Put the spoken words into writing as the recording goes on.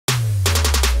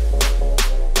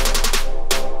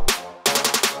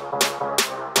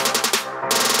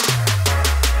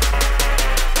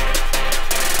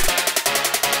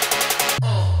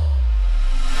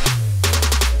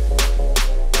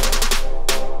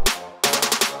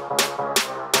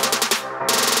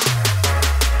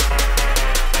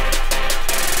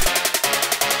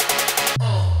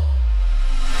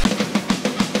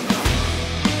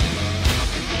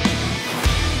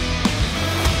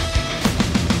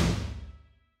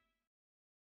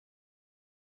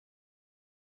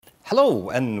Hello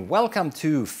and welcome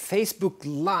to Facebook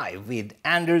Live with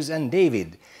Anders and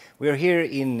David. We're here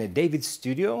in David's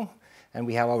studio and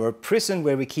we have our prison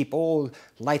where we keep all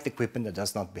light equipment that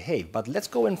does not behave. But let's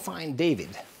go and find David.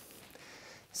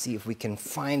 See if we can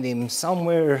find him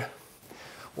somewhere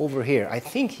over here. I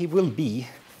think he will be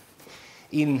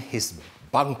in his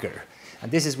bunker.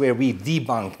 And this is where we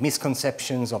debunk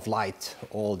misconceptions of light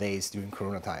all days during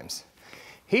Corona times.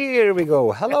 Here we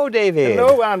go. Hello, David.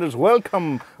 Hello, Anders.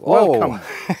 Welcome. Welcome.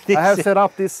 I have set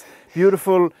up this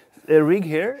beautiful rig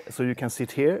here, so you can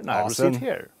sit here. And I will sit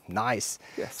here. Nice.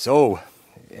 Yes. So,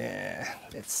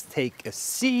 let's take a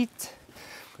seat.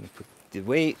 I'm going to put the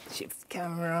way, shift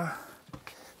camera.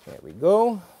 There we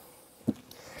go.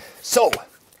 So,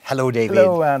 hello, David.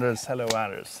 Hello, Anders. Hello,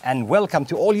 Anders. And welcome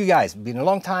to all you guys. Been a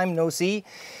long time no see.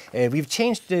 We've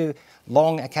changed the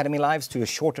long Academy Lives to a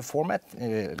shorter format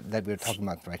that we're talking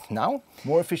about right now.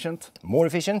 More efficient. More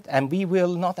efficient. And we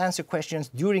will not answer questions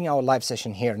during our live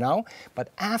session here now, but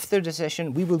after the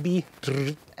session we will be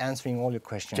answering all your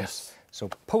questions. Yes. So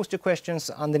post your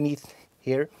questions underneath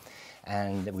here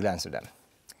and we'll answer them.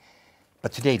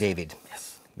 But today, David,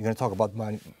 yes, we're going to talk about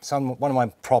one of my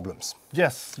problems.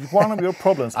 Yes, one of your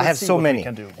problems. I have so many.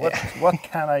 What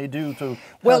can I do to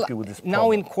help you with this problem?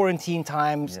 Now in quarantine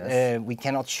times, yes, we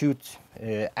cannot shoot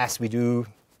as we do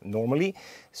normally.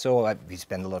 So we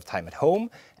spend a lot of time at home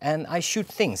and I shoot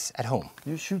things at home.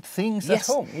 You shoot things yes,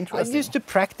 at home? Interesting. I used to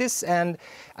practice and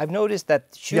I've noticed that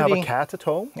shooting... You have a cat at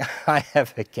home? I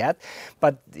have a cat,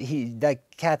 but that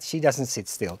cat, she doesn't sit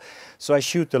still. So I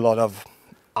shoot a lot of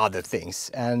other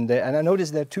things, and I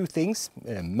noticed there are two things,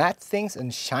 matte things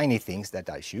and shiny things that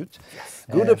I shoot. Yes.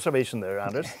 Good observation there,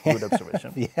 Anders. Good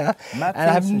observation. Yeah, matte and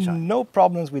I have and shiny. No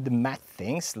problems with the matte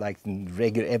things, like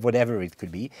regular, whatever it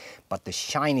could be, but the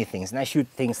shiny things, and I shoot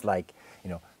things like, you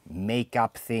know,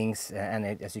 makeup things, and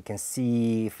as you can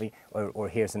see, if we, or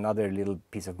here's another little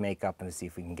piece of makeup, and let's see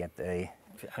if we can get a...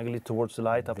 Angle it towards the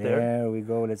light up there. There we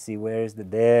go, let's see, where is the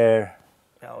there?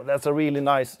 Oh, that's a really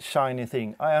nice shiny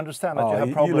thing. I understand that you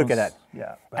have problems. You look at that.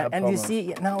 Yeah, and you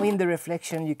see now in the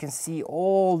reflection you can see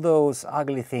all those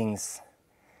ugly things.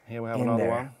 Here we have another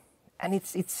one. And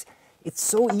it's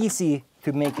so easy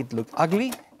to make it look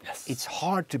ugly. Yes. It's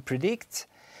hard to predict,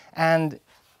 and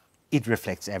it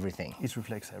reflects everything. It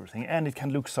reflects everything, and it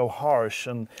can look so harsh,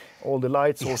 and all the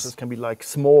light sources can be like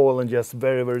small and just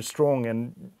very, very strong,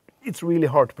 and it's really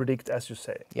hard to predict, as you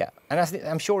say. Yeah, and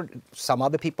I'm sure some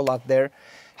other people out there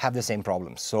have the same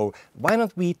problems. So why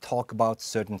don't we talk about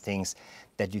certain things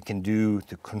that you can do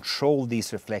to control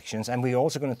these reflections? And we're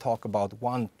also going to talk about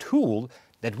one tool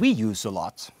that we use a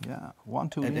lot. Yeah, one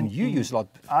tool. And you use a lot.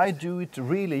 I do it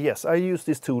really, yes. I use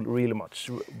this tool really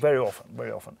much, very often,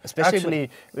 very often. Especially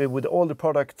actually, with all the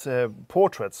product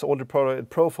portraits, all the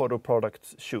Profoto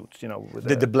product shoots, you know.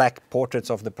 With the black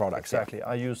portraits of the products. Exactly. Yeah.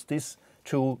 I use this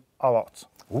tool a lot.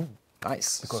 Ooh,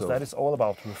 nice. Because that is all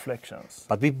about reflections.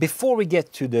 But before we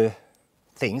get to the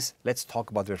things, let's talk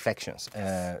about the reflections.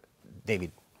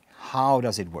 David, how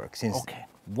does it work? Since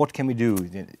what can we do?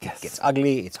 It gets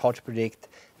ugly, it's hard to predict,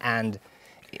 and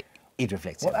it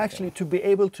reflects everything. Actually, to be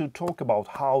able to talk about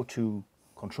how to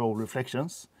control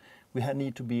reflections, we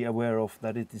need to be aware of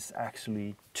that it is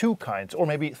actually two kinds, or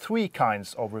maybe three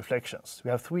kinds of reflections.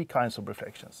 We have three kinds of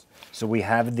reflections. So we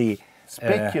have the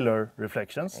specular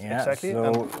reflections, exactly.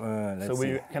 So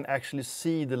we can actually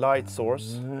see the light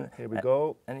source. Here we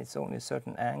go. And it's only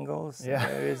certain angles. Yeah.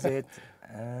 Where is it?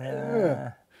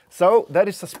 So that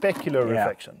is a specular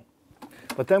reflection.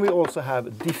 But then we also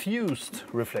have diffused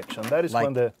reflection. That is like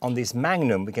when on this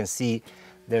magnum we can see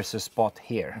there's a spot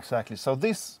here. Exactly. So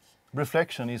this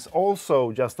reflection is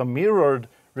also just a mirrored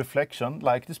reflection,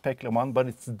 like the specular one, but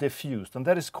it's diffused, and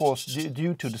that is caused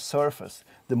due to the surface.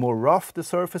 The more rough the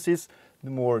surface is, the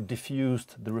more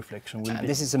diffused the reflection will be.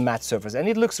 This is a matte surface, and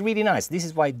it looks really nice. This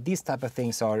is why these type of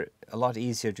things are a lot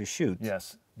easier to shoot.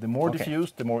 Yes, the more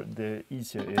diffused, the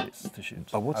easier it is to shoot.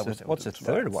 But what's the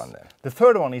third one then? The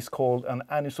third one is called an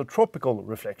anisotropical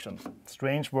reflection.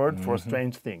 Strange word for a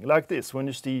strange thing. Like this, when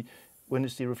you see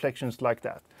reflections like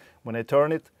that, when I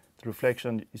turn it, the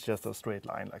reflection is just a straight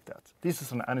line like that. This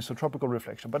is an anisotropical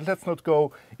reflection, but let's not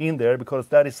go in there because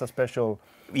that is a special.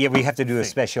 Yeah, we have to do a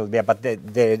special. Yeah, but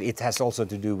it has also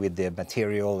to do with the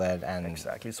material and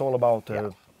exactly. It's all about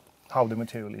how the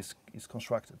material is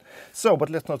constructed. So,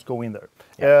 but let's not go in there.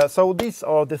 Yeah. So these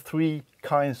are the three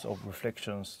kinds of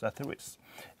reflections that there is,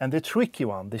 and the tricky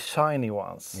one, the shiny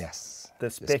ones, the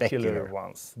specular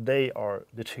ones, they are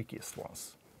the trickiest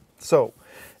ones. So,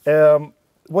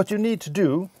 what you need to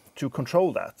do to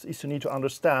control that is you need to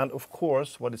understand, of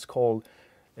course, what is called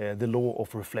the law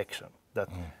of reflection. That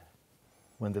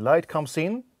when the light comes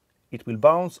in, it will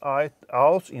bounce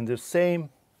out in the same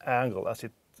angle as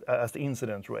the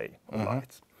incident ray of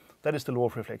light. That is the law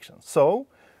of reflection. So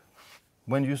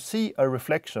when you see a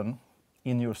reflection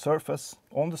in your surface,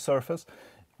 on the surface,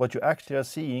 what you actually are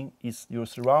seeing is your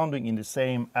surrounding in the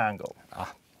same angle.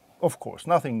 Of course,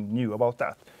 nothing new about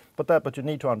that. But you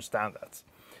need to understand that.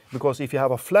 Because if you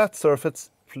have a flat surface,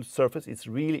 it's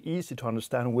really easy to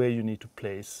understand where you need to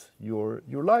place your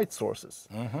light sources.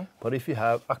 But if you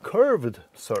have a curved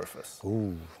surface,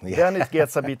 then it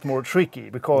gets a bit more tricky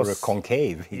because... Or a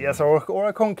concave. Yes, or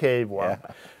a concave one.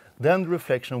 Then the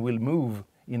reflection will move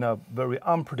in a very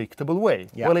unpredictable way.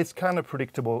 Well, it's kind of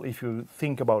predictable if you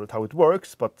think about it, how it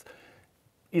works, but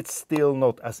it's still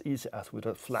not as easy as with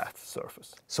a flat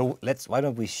surface. So why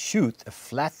don't we shoot a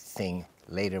flat thing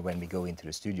later when we go into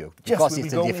the studio? Because we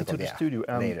will go into the studio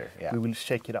and later, we will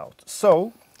check it out.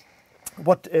 So,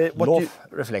 what law of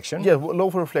reflection? Yeah, law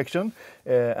of reflection,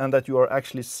 and that you are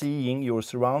actually seeing your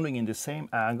surrounding in the same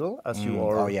angle as you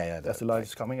are, as the light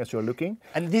is coming, as you are looking.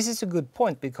 And this is a good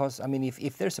point because, I mean,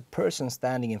 if there's a person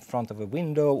standing in front of a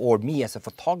window, or me as a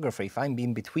photographer, if I'm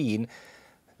in between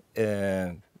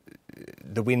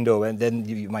the window, and then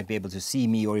you might be able to see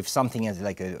me, or if something is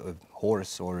like a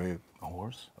horse or a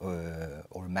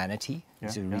manatee,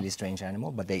 it's a really strange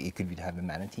animal, but it could have a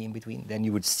manatee in between, then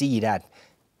you would see that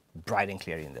bright and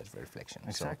clear in that reflection.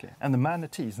 Exactly. So, and the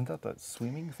manatee, isn't that a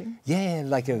swimming thing? Yeah,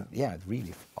 like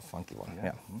really a funky one.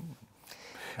 Yeah.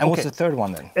 And what's the third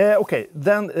one then? Okay,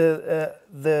 then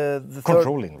the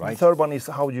controlling, right? The third one is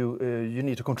how you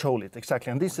need to control it,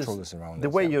 exactly. And this is the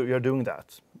way you're doing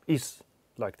that is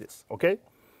like this. Okay,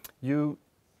 you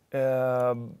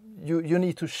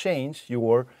need to change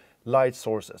your light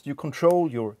sources. You control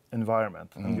your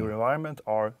environment, and your environment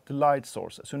are the light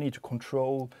sources. You need to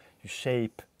control, you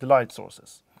shape the light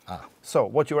sources. So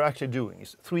what you're actually doing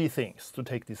is 3 things to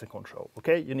take this in control.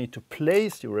 Okay, you need to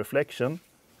place your reflection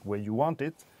where you want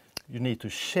it. You need to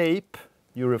shape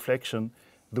your reflection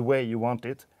the way you want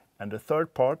it. And the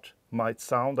third part might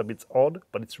sound a bit odd,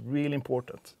 but it's really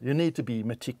important. You need to be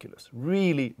meticulous.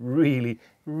 Really, really,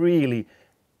 really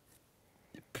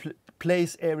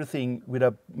place everything with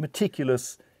a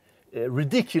meticulous,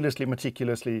 ridiculously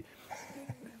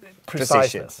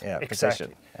preciseness. Yeah, exactly.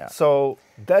 precision. Yeah. So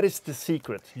that is the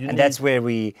secret. That's where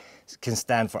we can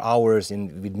stand for hours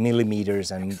with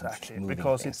millimeters and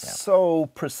because it's so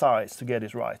precise to get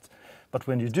it right. But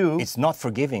when you do, it's not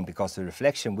forgiving because the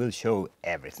reflection will show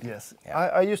everything. Yes,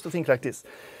 I used to think like this: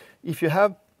 if you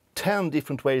have 10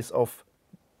 different ways of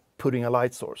putting a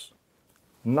light source,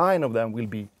 9 of them will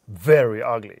be very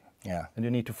ugly. Yeah. And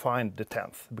you need to find the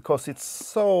 10th because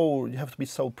you have to be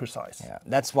so precise. Yeah.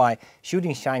 That's why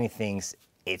shooting shiny things,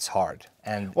 it's hard.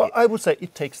 And I would say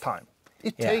it takes time.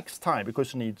 It takes time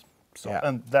because you need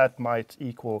and that might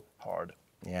equal hard.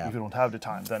 Yeah. If you don't have the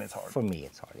time, then it's hard. For me,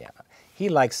 it's hard. Yeah. He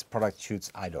likes product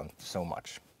shoots. I don't so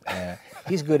much.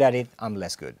 He's good at it. I'm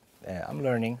less good. I'm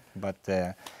learning, but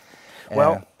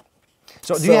well.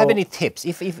 So, do you have any tips?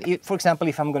 If for example,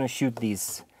 if I'm going to shoot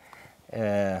these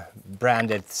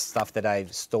branded stuff that I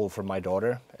stole from my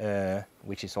daughter,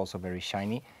 which is also very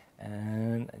shiny,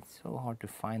 and it's so hard to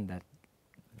find that.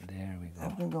 There we go.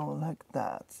 I'm going to go like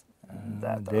that.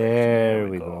 There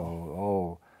we go.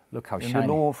 Oh, look how shiny. In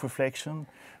the law of reflection.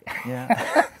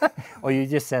 Yeah. Oh, you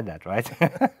just said that, right?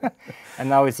 And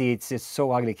now we see it's just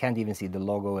so ugly, can't even see the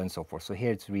logo and so forth. So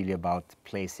here it's really about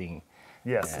placing.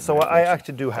 Yes, so I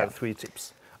actually do have 3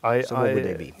 tips. So what would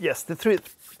they be? Yes, the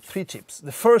three tips.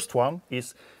 The first one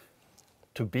is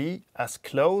to be as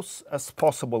close as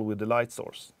possible with the light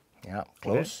source. Yeah,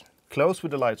 close. Okay? Close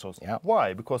with the light source. Yeah.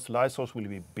 Why? Because the light source will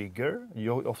be bigger.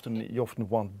 You often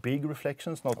want big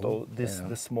reflections, not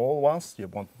the small ones. You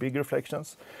want big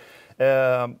reflections.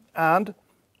 And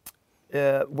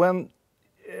when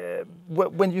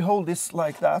you hold this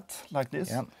like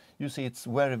this, you see it's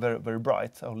very, very, very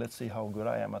bright. Oh, let's see how good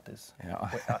I am at this. Yeah.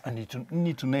 Wait, I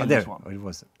need to nail this one. Oh, it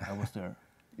was. I was there.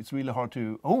 It's really hard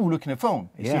to. Oh, look in the phone.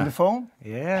 You see the phone?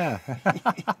 Yeah.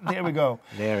 There we go.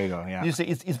 There we go. Yeah. You see,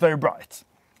 it's very bright,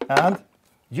 and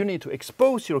you need to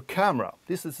expose your camera.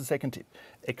 This is the second tip.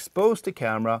 Expose the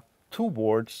camera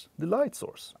towards the light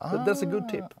source. That's a good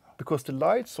tip because the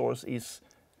light source is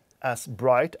as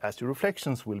bright as your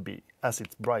reflections will be as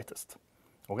its brightest.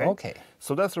 Okay.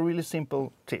 So that's a really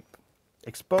simple tip.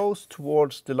 Expose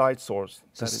towards the light source.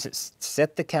 So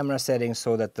set the camera settings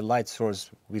so that the light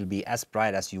source will be as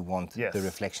bright as you want the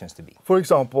reflections to be. For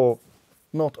example,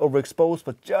 not overexposed,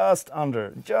 but just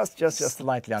under, just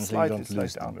slightly until you don't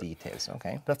lose the details.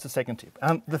 Okay. That's the second tip.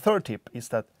 And the third tip is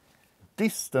that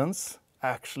distance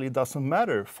actually doesn't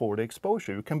matter for the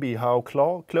exposure. You can be how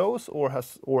close or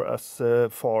as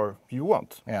far you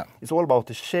want. Yeah. It's all about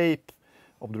the shape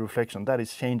of the reflection. That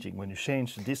is changing when you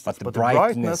change the distance. But the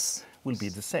brightness will be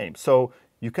the same. So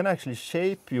you can actually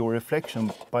shape your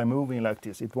reflection by moving like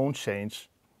this. It won't change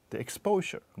the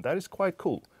exposure. That is quite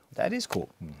cool. That is cool.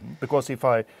 Because if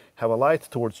I have a light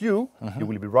towards you, you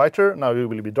will be brighter, now you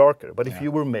will be darker. But if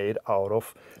you were made out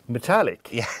of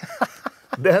metallic,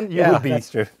 then you will be,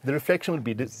 the reflection will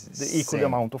be the equal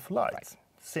amount of light. Right.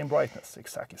 Same brightness,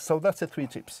 exactly. So that's the 3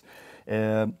 tips.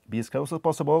 Be as close as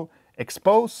possible,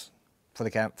 expose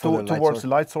towards the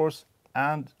light source,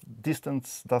 and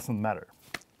distance doesn't matter.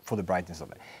 For the brightness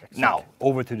of it. Exactly. Now,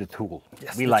 over to the tool.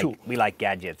 Yes, we like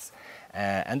gadgets.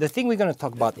 And the thing we're going to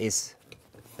talk about is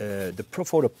the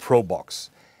Profoto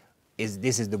ProBox.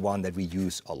 This is the one that we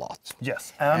use a lot.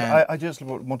 Yes, and I just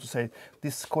want to say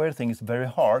this square thing is very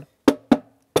hard.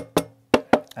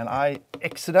 And I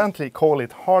accidentally call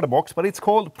it Hardbox, but it's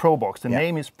called ProBox. The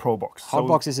name is ProBox.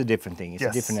 Hardbox is a different thing. It's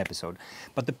a different episode.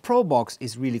 But the ProBox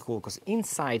is really cool because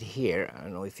inside here, I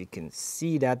don't know if you can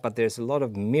see that, but there's a lot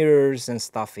of mirrors and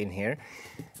stuff in here.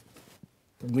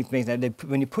 Which makes that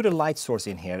when you put a light source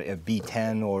in here, a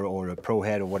B10 or a Pro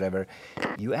Head or whatever,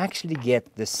 you actually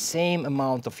get the same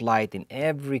amount of light in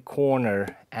every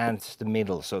corner and the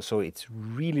middle. So it's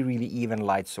really, really even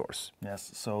light source. Yes,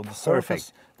 so the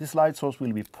surface, this light source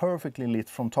will be perfectly lit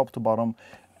from top to bottom.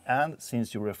 And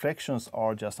since your reflections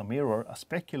are just a mirror, a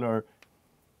specular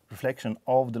reflection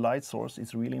of the light source,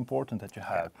 it's really important that you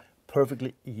have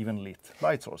perfectly even lit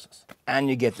light sources. And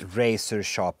you get razor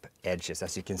sharp edges.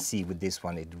 As you can see with this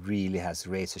one, it really has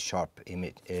razor sharp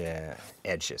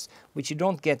edges, which you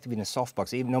don't get in a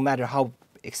softbox. Even no matter how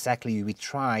exactly we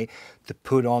try to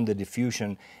put on the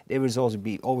diffusion, there will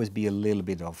always be a little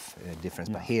bit of difference.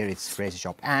 But here it's razor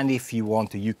sharp. And if you want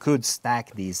to, you could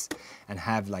stack these and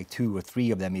have like 2 or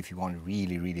 3 of them if you want a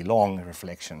really, really long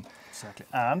reflection. Exactly.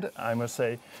 And I must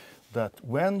say that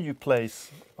when you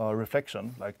place a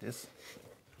reflection like this,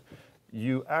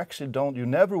 you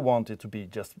never want it to be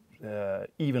just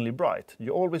evenly bright.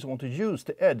 You always want to use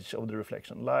the edge of the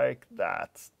reflection like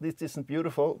that. This isn't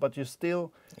beautiful, but this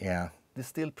still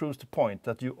proves the point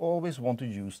that you always want to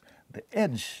use the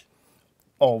edge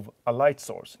of a light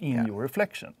source in your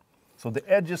reflection. So the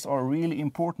edges are really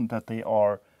important, that they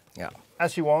are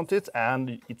as you want it,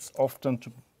 and it's often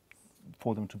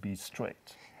for them to be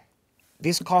straight.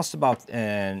 This costs about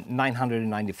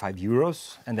 995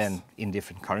 euros, and then in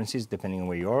different currencies depending on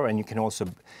where you are. And you can also,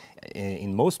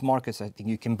 in most markets, I think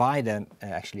you can buy them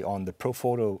actually on the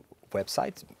Profoto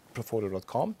website,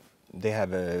 profoto.com. They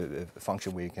have a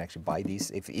function where you can actually buy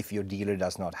these. If your dealer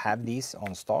does not have these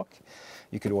on stock,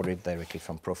 you could order it directly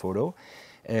from Profoto.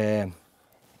 It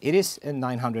is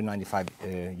 995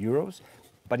 euros,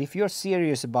 but if you're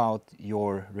serious about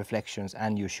your reflections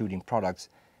and your shooting products,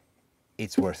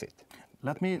 it's worth it.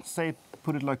 Let me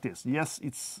put it like this. Yes,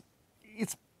 it's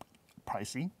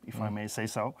pricey, if I may say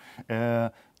so.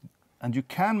 And you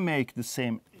can make the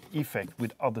same effect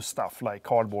with other stuff, like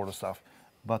cardboard or stuff,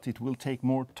 but it will take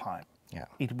more time. Yeah.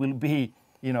 It will be,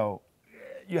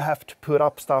 you have to put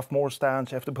up stuff, more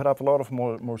stands, you have to put up a lot of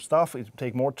more stuff, it will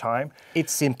take more time. It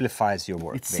simplifies your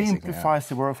work, basically. It simplifies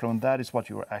the workflow, and that is what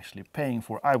you're actually paying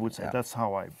for, I would say. That's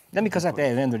how I... Then because at the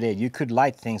end of the day, you could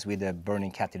light things with a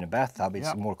burning cat in a bathtub.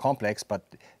 It's more complex, but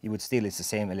it's the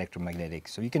same electromagnetic.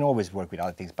 So you can always work with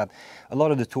other things. But a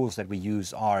lot of the tools that we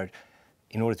use are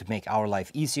in order to make our life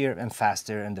easier and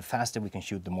faster, and the faster we can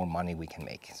shoot, the more money we can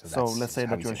make. So let's say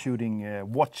that you're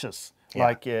shooting watches.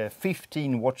 Like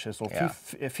 15 watches or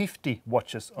 50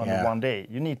 watches on one day.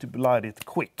 You need to light it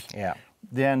quick. Yeah.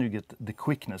 Then you get the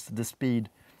quickness, the speed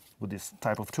with this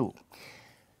type of tool.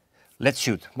 Let's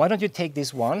shoot. Why don't you take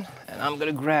this one, and I'm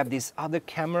going to grab this other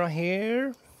camera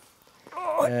here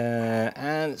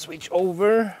and switch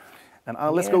over. And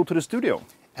let's go to the studio.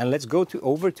 And let's go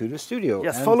over to the studio.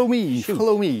 Yes, follow me,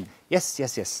 follow me.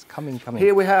 Yes, come in.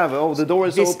 Here we have, the door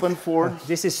is open for...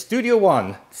 This is Studio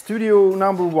 1. Studio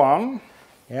number 1.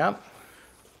 Yeah.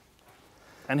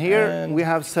 And here we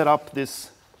have set up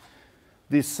this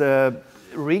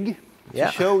rig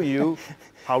to show you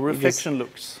how reflection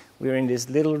looks. We're in this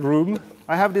little room.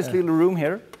 I have this little room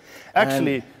here.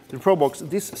 Actually, the ProBox,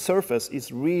 this surface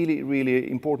is really, really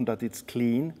important that it's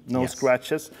clean, no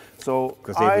scratches. So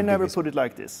I never put it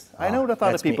like this. I know that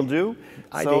other people do,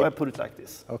 so I put it like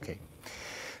this. Okay.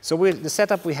 So the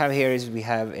setup we have here is we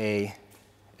have a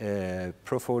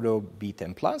Profoto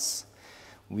B10 Plus.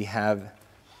 We have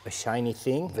a shiny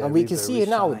thing, and we can see it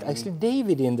now. Actually,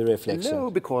 David in the reflection.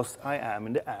 No, because I am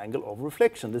in the angle of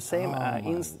reflection, the same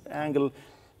angle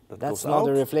that That's goes not out,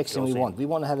 the reflection we goes want. in. We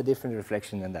want to have a different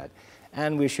reflection than that.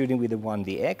 And we're shooting with the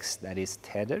 1DX that is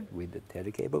tethered with the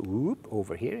tether cable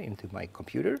over here into my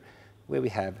computer, where we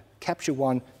have Capture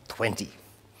One 20.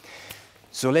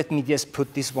 So let me just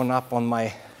put this one up on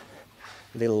my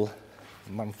little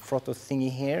Profoto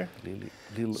thingy here,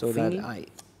 Little so thingy. that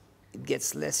it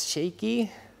gets less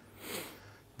shaky.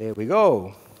 There we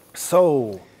go.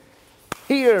 So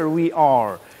here we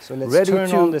are. So let's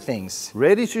turn on the things.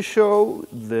 Ready to show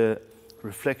the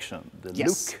reflection, the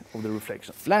Yes. look of the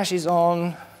reflection. Flash is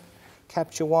on,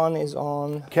 Capture One is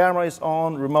on. Camera is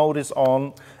on, remote is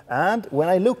on, and when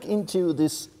I look into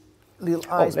this little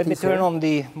eyes Let me piece turn here, on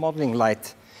the modeling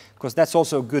light, because that's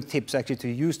also a good tips actually to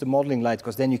use the modeling light,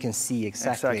 because then you can see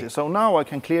exactly. So now I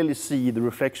can clearly see the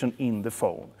reflection in the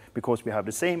phone, because we have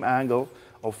the same angle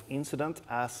of incident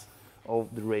as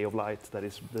of the ray of light that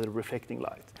is the reflecting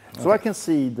light. So I can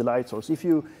see the light source. If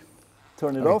you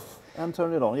turn it off and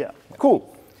turn it on, yeah,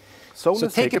 cool. So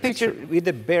let's take a picture with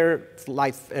the bare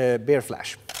light, bare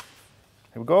flash.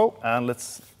 Here we go, and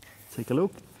let's take a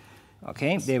look.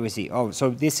 Okay, there we see. Oh, so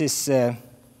this is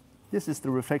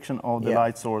the reflection of the Yeah.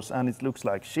 light source, and it looks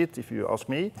like shit if you ask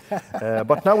me.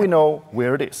 But now we know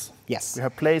where it is. Yes. We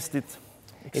have placed it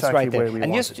exactly it's right there. where we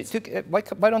And want just it.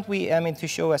 why don't we? I mean, to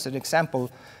show as an example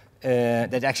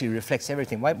that actually reflects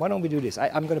everything. Why don't we do this?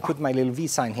 I'm going to put my little V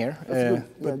sign here.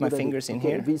 Put my fingers in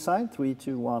here. V sign, 3,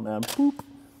 2, 1, and boop.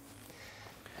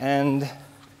 And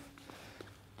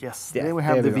yes, yeah, there we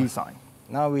have the go. V sign.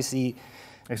 Now we see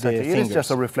Exactly. the It fingers. is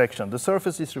just a reflection. The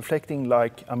surface is reflecting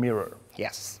like a mirror.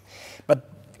 Yes, but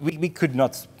we could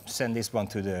not send this one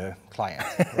to the client,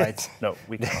 right? No,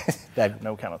 we cannot.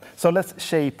 No, cannot. So let's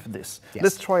shape this. Yes.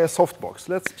 Let's try a softbox.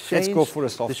 Let's change go for a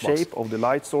the softbox. shape of the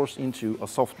light source into a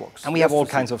softbox. And we have Just all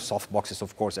to kinds of soft boxes,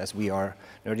 of course, as we are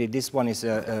nerdy. This one is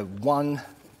a 1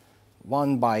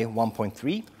 by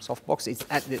 1.3 soft box. It's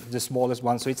at the smallest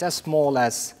one, so it's as small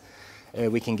as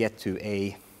we can get to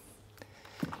a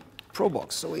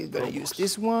ProBox. So we're going to use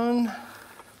this one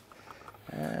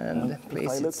and place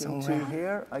if I it look somewhere. into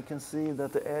here, I can see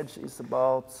that the edge is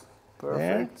about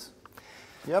perfect.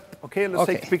 Yep. Okay, let's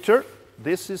take a picture.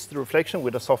 This is the reflection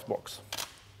with a softbox.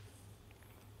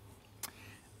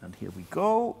 And here we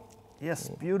go. Yes,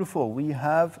 beautiful. We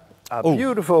have a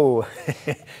beautiful.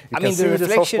 I mean, the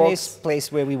reflection softbox. is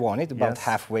placed where we want it, about Yes.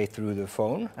 halfway through the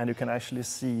phone. And you can actually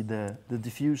see the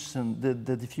diffusion,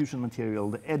 the diffusion material,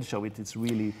 the edge of it. It's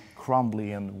really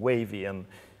crumbly and wavy, and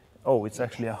it's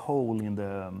actually a hole in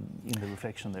the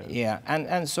reflection there. Yeah,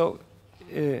 and so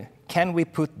can we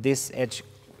put this edge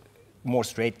more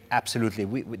straight? Absolutely.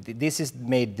 This is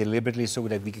made deliberately so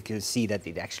that we can see that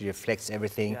it actually reflects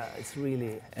everything. Yeah, it's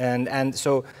really. And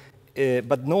so,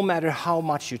 but no matter how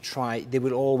much you try, there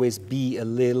will always be a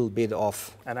little bit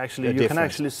of. And actually, you can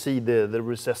actually see the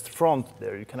recessed front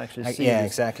there. You can actually see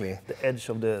exactly the edge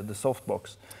of the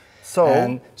softbox.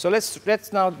 So, so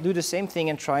let's now do the same thing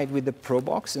and try it with the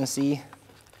ProBox and see.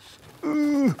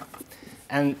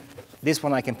 And this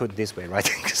one I can put this way, right?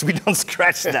 Because we don't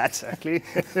scratch that. Exactly.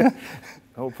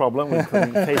 No problem.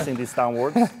 We're facing this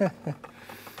downwards.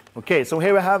 Okay, so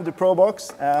here we have the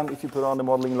ProBox, and if you put on the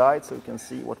modeling light, so you can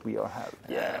see what we are having.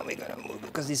 Yeah, we're gonna move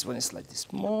because this one is slightly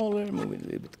smaller. Move it a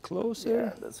little bit closer.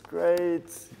 Yeah, that's great.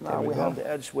 Now we go. have the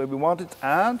edge where we want it,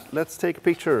 and let's take a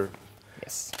picture.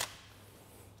 Yes.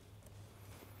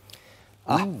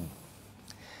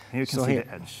 Here you can So see here-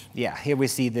 the edge. Yeah, here we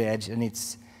see the edge, and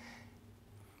it's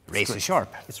razor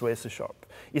sharp. It's razor sharp.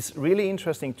 It's really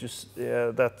interesting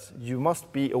that you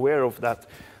must be aware of that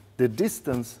the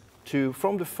distance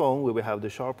from the phone where we have the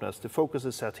sharpness, the focus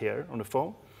is set here on the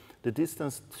phone, the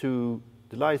distance to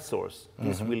the light source,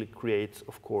 this will create,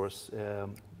 of course,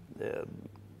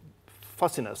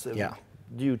 fuzziness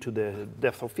due to the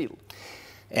depth of field.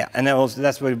 Yeah, and then also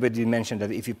that's what you mentioned,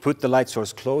 that if you put the light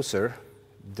source closer,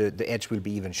 the edge will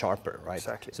be even sharper, right?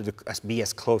 Exactly. So be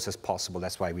as close as possible.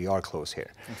 That's why we are close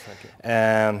here. Exactly.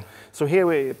 So here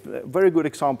we a very good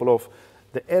example of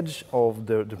the edge of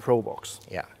the ProBox.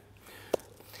 Yeah.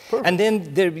 Perfect. And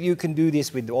then you can do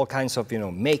this with all kinds of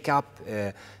makeup,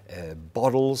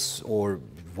 bottles, or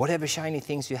whatever shiny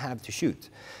things you have to shoot.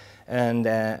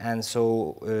 And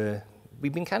so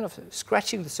we've been kind of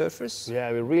scratching the surface.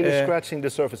 Yeah, we're really scratching the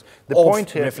surface. The of point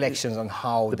here reflections on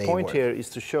how they work. The point here is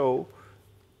to show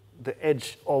the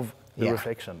edge of the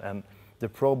reflection, and the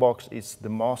ProBox is the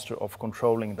master of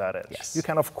controlling that edge. Yes. You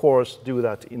can, of course, do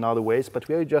that in other ways, but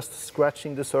we are just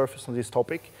scratching the surface on this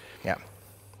topic. Yeah.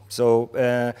 So,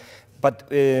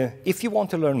 but if you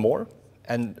want to learn more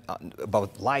and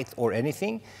about light or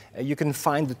anything, you can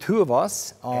find the two of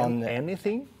us on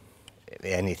anything.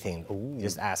 Anything. Ooh.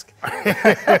 Just ask.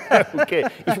 Okay.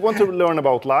 If you want to learn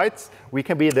about lights, we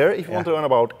can be there. If you want to learn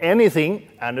about anything,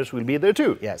 Anders will be there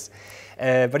too. Yes.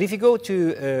 But if you go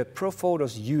to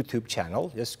Profoto's YouTube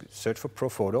channel, just search for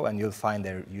Profoto and you'll find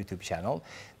their YouTube channel.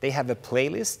 They have a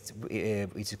playlist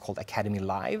which is called Academy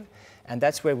Live, and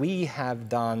that's where we have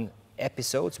done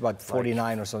episodes, about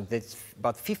 49 or so. That's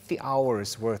about 50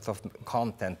 hours worth of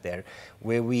content there,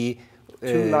 where we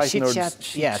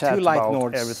chit-chat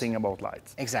about everything about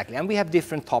lights. Exactly, and we have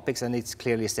different topics, and it's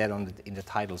clearly said in the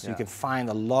title, so you can find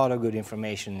a lot of good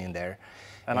information in there.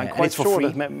 And I'm quite sure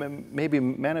that maybe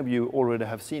many of you already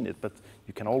have seen it, but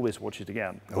you can always watch it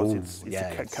again, because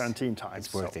it's quarantine time.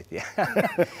 It's worth it, yeah.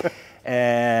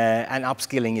 And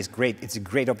upskilling is great. It's a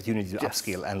great opportunity to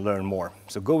upskill and learn more.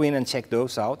 So go in and check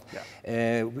those out.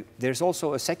 Yeah. There's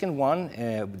also a second one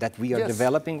that we are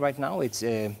developing right now. It's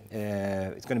going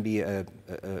to be a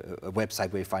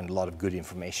website where you find a lot of good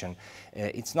information.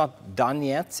 It's not done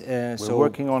yet. We're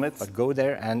working on it. But go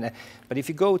there. But if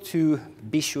you go to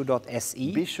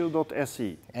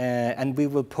bicho.se, and we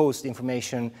will post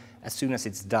information as soon as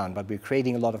it's done, but we're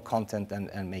creating a lot of content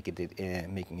and making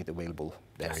it available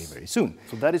very, very soon.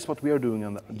 So that is what we are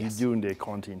doing during the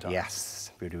quarantine time. Yes,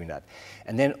 we're doing that.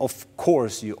 And then, of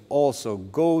course, you also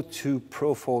go to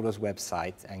Profoto's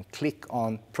website and click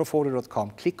on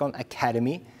profoto.com, click on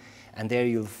Academy, and there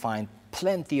you'll find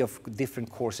plenty of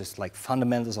different courses like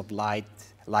fundamentals of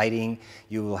lighting.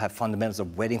 You will have fundamentals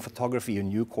of wedding photography, a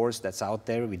new course that's out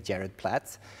there with Jared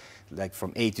Platt, like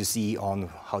from A to Z on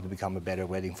how to become a better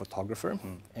wedding photographer.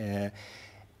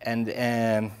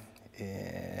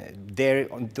 There,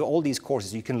 on all these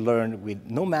courses, you can learn with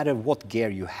no matter what gear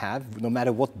you have, no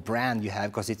matter what brand you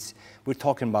have, because we're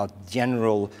talking about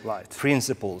general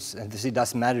principles, and it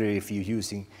doesn't matter if you're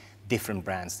using different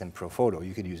brands than Profoto.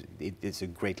 You could use it. It's a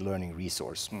great learning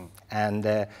resource. And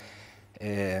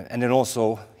then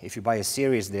also, if you buy a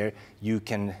series there, you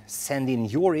can send in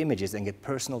your images and get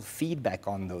personal feedback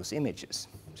on those images.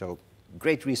 So,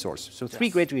 great resource. So, three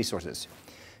great resources.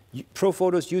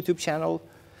 Profoto's YouTube channel,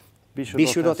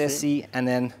 bicho.se, and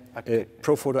then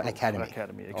Profoto Academy,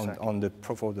 on the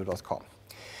profoto.com.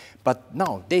 But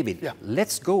now, David,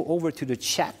 let's go over to the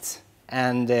chat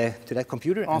and to that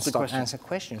computer and start answering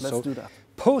questions. Let's do that.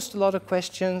 Post a lot of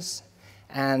questions,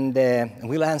 and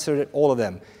we'll answer all of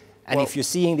them. And if you're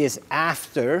seeing this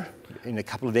after, in a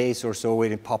couple of days or so,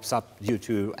 when it pops up due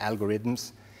to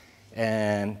algorithms,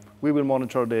 we will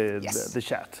monitor the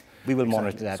chat. We will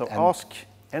monitor that. So ask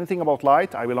anything about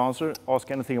light, I will answer. Ask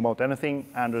anything about anything,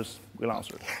 Anders will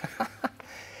answer.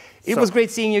 It was great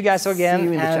seeing you guys again, see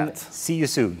you in the and chat. See you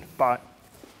soon. Bye.